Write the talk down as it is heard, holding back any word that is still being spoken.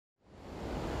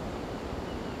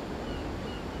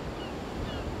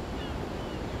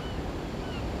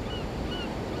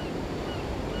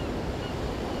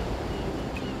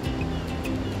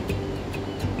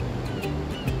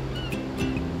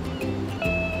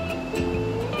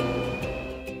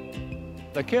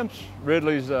The Kemp's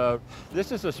Ridleys,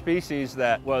 this is a species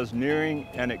that was nearing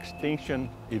an extinction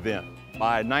event.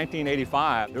 By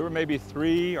 1985, there were maybe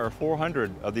 300 or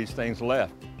 400 of these things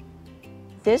left.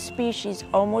 This species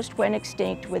almost went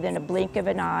extinct within a blink of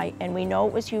an eye, and we know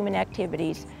it was human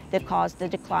activities that caused the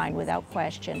decline without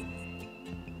question.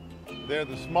 They're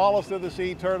the smallest of the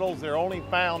sea turtles. They're only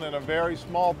found in a very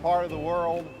small part of the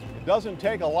world. It doesn't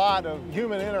take a lot of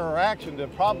human interaction to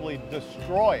probably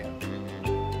destroy it.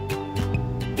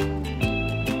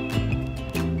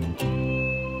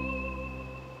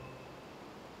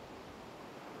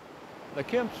 The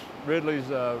Kemp's Ridley's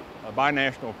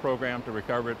binational program to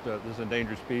recover this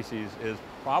endangered species is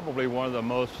probably one of the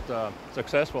most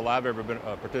successful I've ever been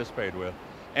participated with.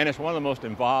 And it's one of the most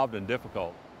involved and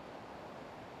difficult.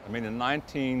 I mean, in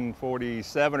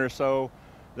 1947 or so,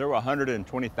 there were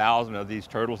 120,000 of these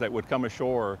turtles that would come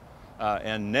ashore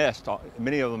and nest,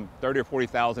 many of them 30 or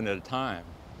 40,000 at a time.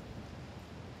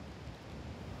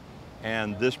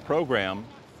 And this program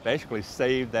basically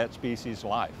saved that species'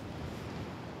 life.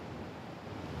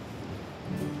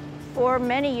 For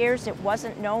many years, it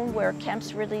wasn't known where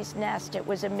Kemp's Ridley's nest. It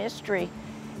was a mystery.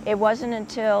 It wasn't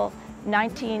until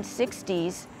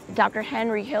 1960s, Dr.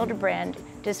 Henry Hildebrand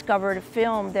discovered a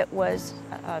film that was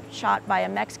shot by a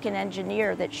Mexican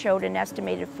engineer that showed an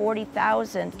estimated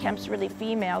 40,000 Kemp's Ridley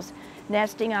females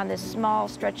nesting on this small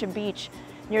stretch of beach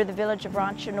near the village of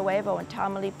Rancho Nuevo in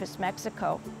Tamaulipas,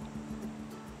 Mexico.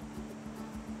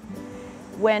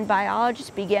 When biologists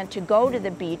began to go to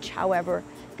the beach, however,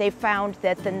 they found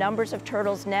that the numbers of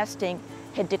turtles nesting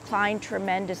had declined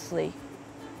tremendously.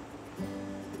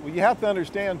 Well, you have to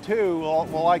understand too,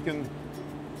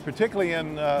 particularly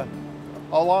in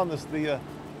along the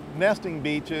nesting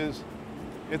beaches,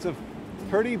 it's a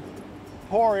pretty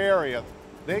poor area.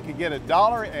 They could get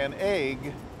 $1 an egg,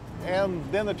 and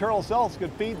then the turtle cells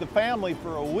could feed the family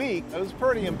for a week. It was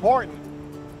pretty important.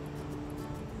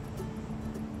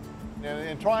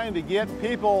 And trying to get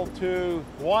people to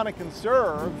want to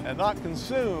conserve and not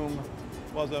consume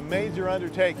was a major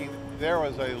undertaking. There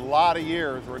was a lot of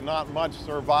years where not much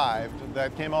survived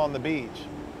that came on the beach.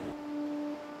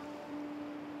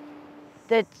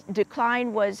 The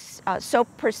decline was so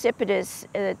precipitous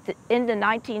that in the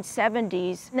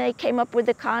 1970s, they came up with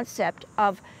the concept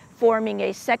of forming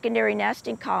a secondary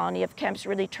nesting colony of Kemp's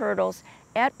Ridley turtles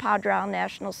at Padre Isle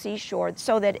National Seashore,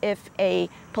 so that if a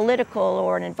political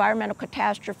or an environmental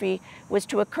catastrophe was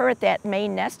to occur at that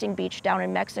main nesting beach down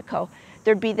in Mexico,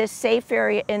 there'd be this safe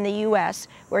area in the U.S.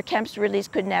 where Kemp's Ridleys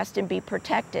could nest and be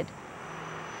protected.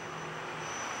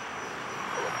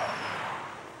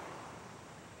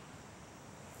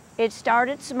 It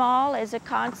started small as a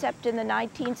concept in the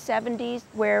 1970s,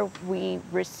 where we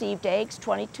received eggs,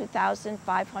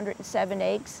 22,507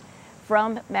 eggs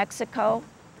from Mexico.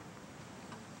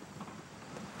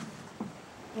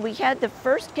 We had the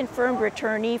first confirmed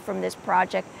returnee from this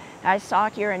project I saw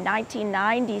here in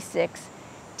 1996,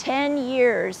 10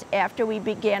 years after we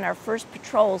began our first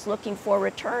patrols looking for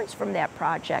returns from that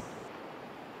project.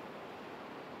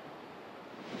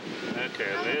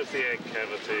 Okay, there's the egg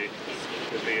cavity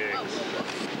with the eggs.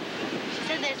 She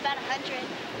said there's about 100.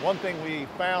 One thing we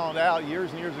found out years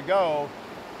and years ago,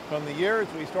 from the years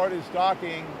we started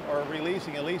stocking or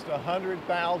releasing at least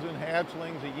 100,000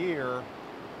 hatchlings a year,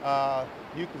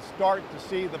 you could start to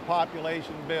see the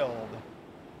population build.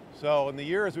 So in the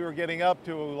years we were getting up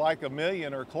to like 1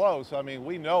 million or close, I mean,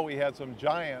 we know we had some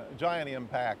giant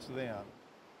impacts then.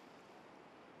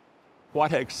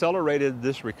 What accelerated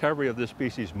this recovery of this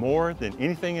species more than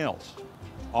anything else,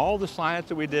 all the science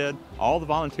that we did, all the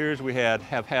volunteers we had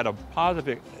have had a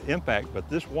positive impact, but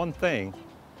this one thing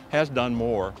has done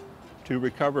more to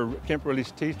recover Kemp's Ridley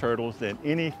sea turtles than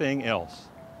anything else,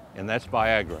 and that's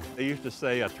Viagra. They used to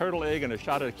say a turtle egg and a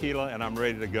shot of tequila and I'm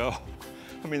ready to go.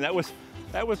 I mean, that was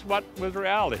what was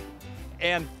reality.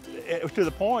 And it was to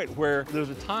the point where there was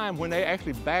a time when they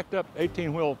actually backed up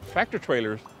 18-wheel tractor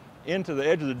trailers into the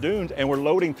edge of the dunes and were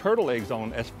loading turtle eggs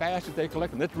on as fast as they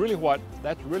collected them.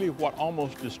 That's really what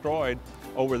almost destroyed,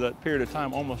 over that period of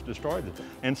time, almost destroyed them.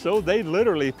 And so they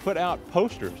literally put out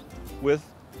posters with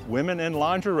women in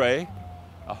lingerie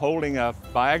holding a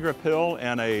Viagra pill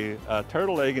and a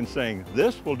turtle egg and saying,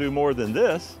 "This will do more than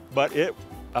this," but it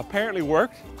apparently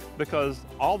worked, because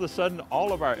all of a sudden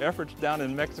all of our efforts down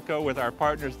in Mexico with our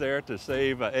partners there to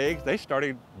save eggs, they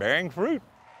started bearing fruit.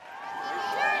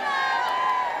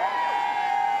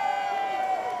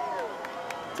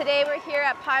 Today we're here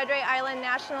at Padre Island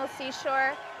National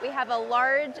Seashore. We have a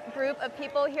large group of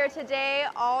people here today,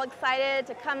 all excited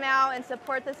to come out and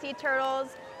support the sea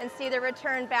turtles and see the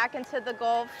return back into the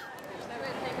Gulf.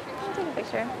 I'll take a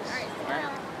picture. All right.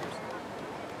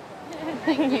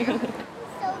 So cute.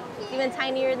 Even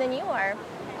tinier than you are.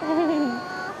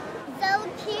 So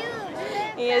cute.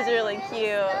 He is really cute.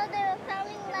 So they're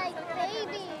sounding like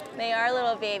babies. They are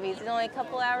little babies. He's only a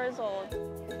couple hours old.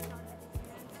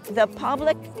 The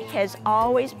public has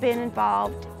always been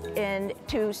involved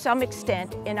to some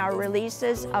extent in our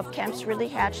releases of Kemp's Ridley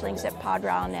hatchlings at Padre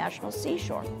Island National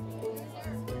Seashore.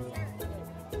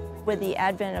 With the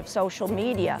advent of social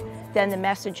media, then the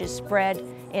messages spread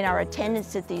and our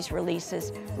attendance at these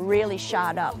releases really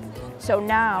shot up. So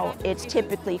now it's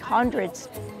typically hundreds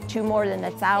to more than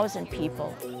 1,000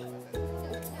 people.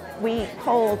 We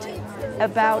hold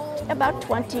about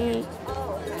 20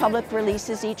 public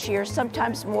releases each year,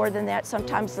 sometimes more than that,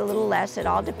 sometimes a little less. It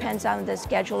all depends on the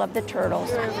schedule of the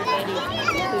turtles.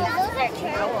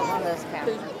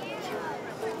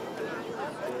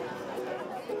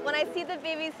 When I see the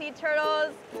baby sea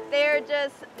turtles, they're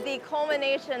just the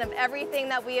culmination of everything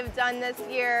that we have done this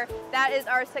year. That is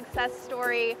our success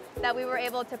story, that we were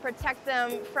able to protect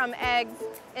them from eggs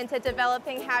into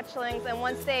developing hatchlings. And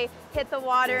once they hit the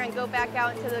water and go back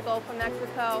out into the Gulf of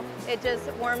Mexico, it just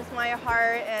warms my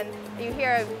heart. And you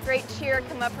hear a great cheer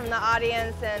come up from the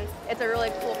audience, and it's a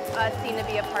really cool scene to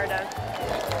be a part of.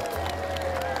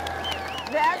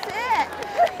 That's it.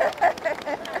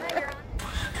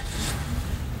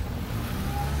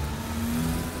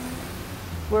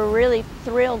 We're really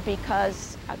thrilled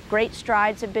because great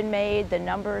strides have been made. The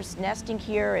numbers nesting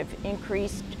here have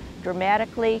increased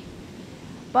dramatically,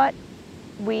 but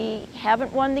we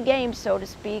haven't won the game, so to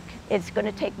speak. It's going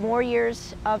to take more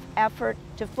years of effort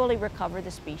to fully recover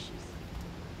the species.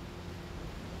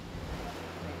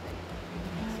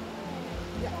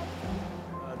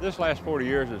 This last 40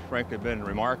 years has frankly been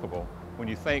remarkable. When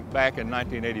you think back in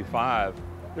 1985,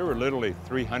 there were literally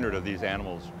 300 of these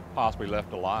animals possibly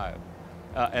left alive.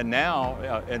 And now,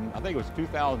 and I think it was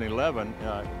 2011,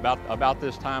 about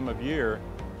this time of year,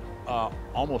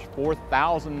 almost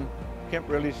 4,000 Kemp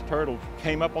released turtles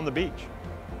came up on the beach.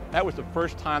 That was the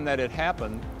first time that had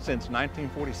happened since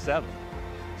 1947.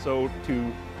 So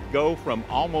to go from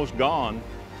almost gone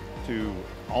to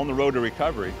on the road to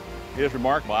recovery is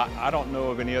remarkable. I don't know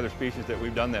of any other species that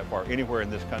we've done that for anywhere in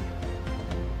this country.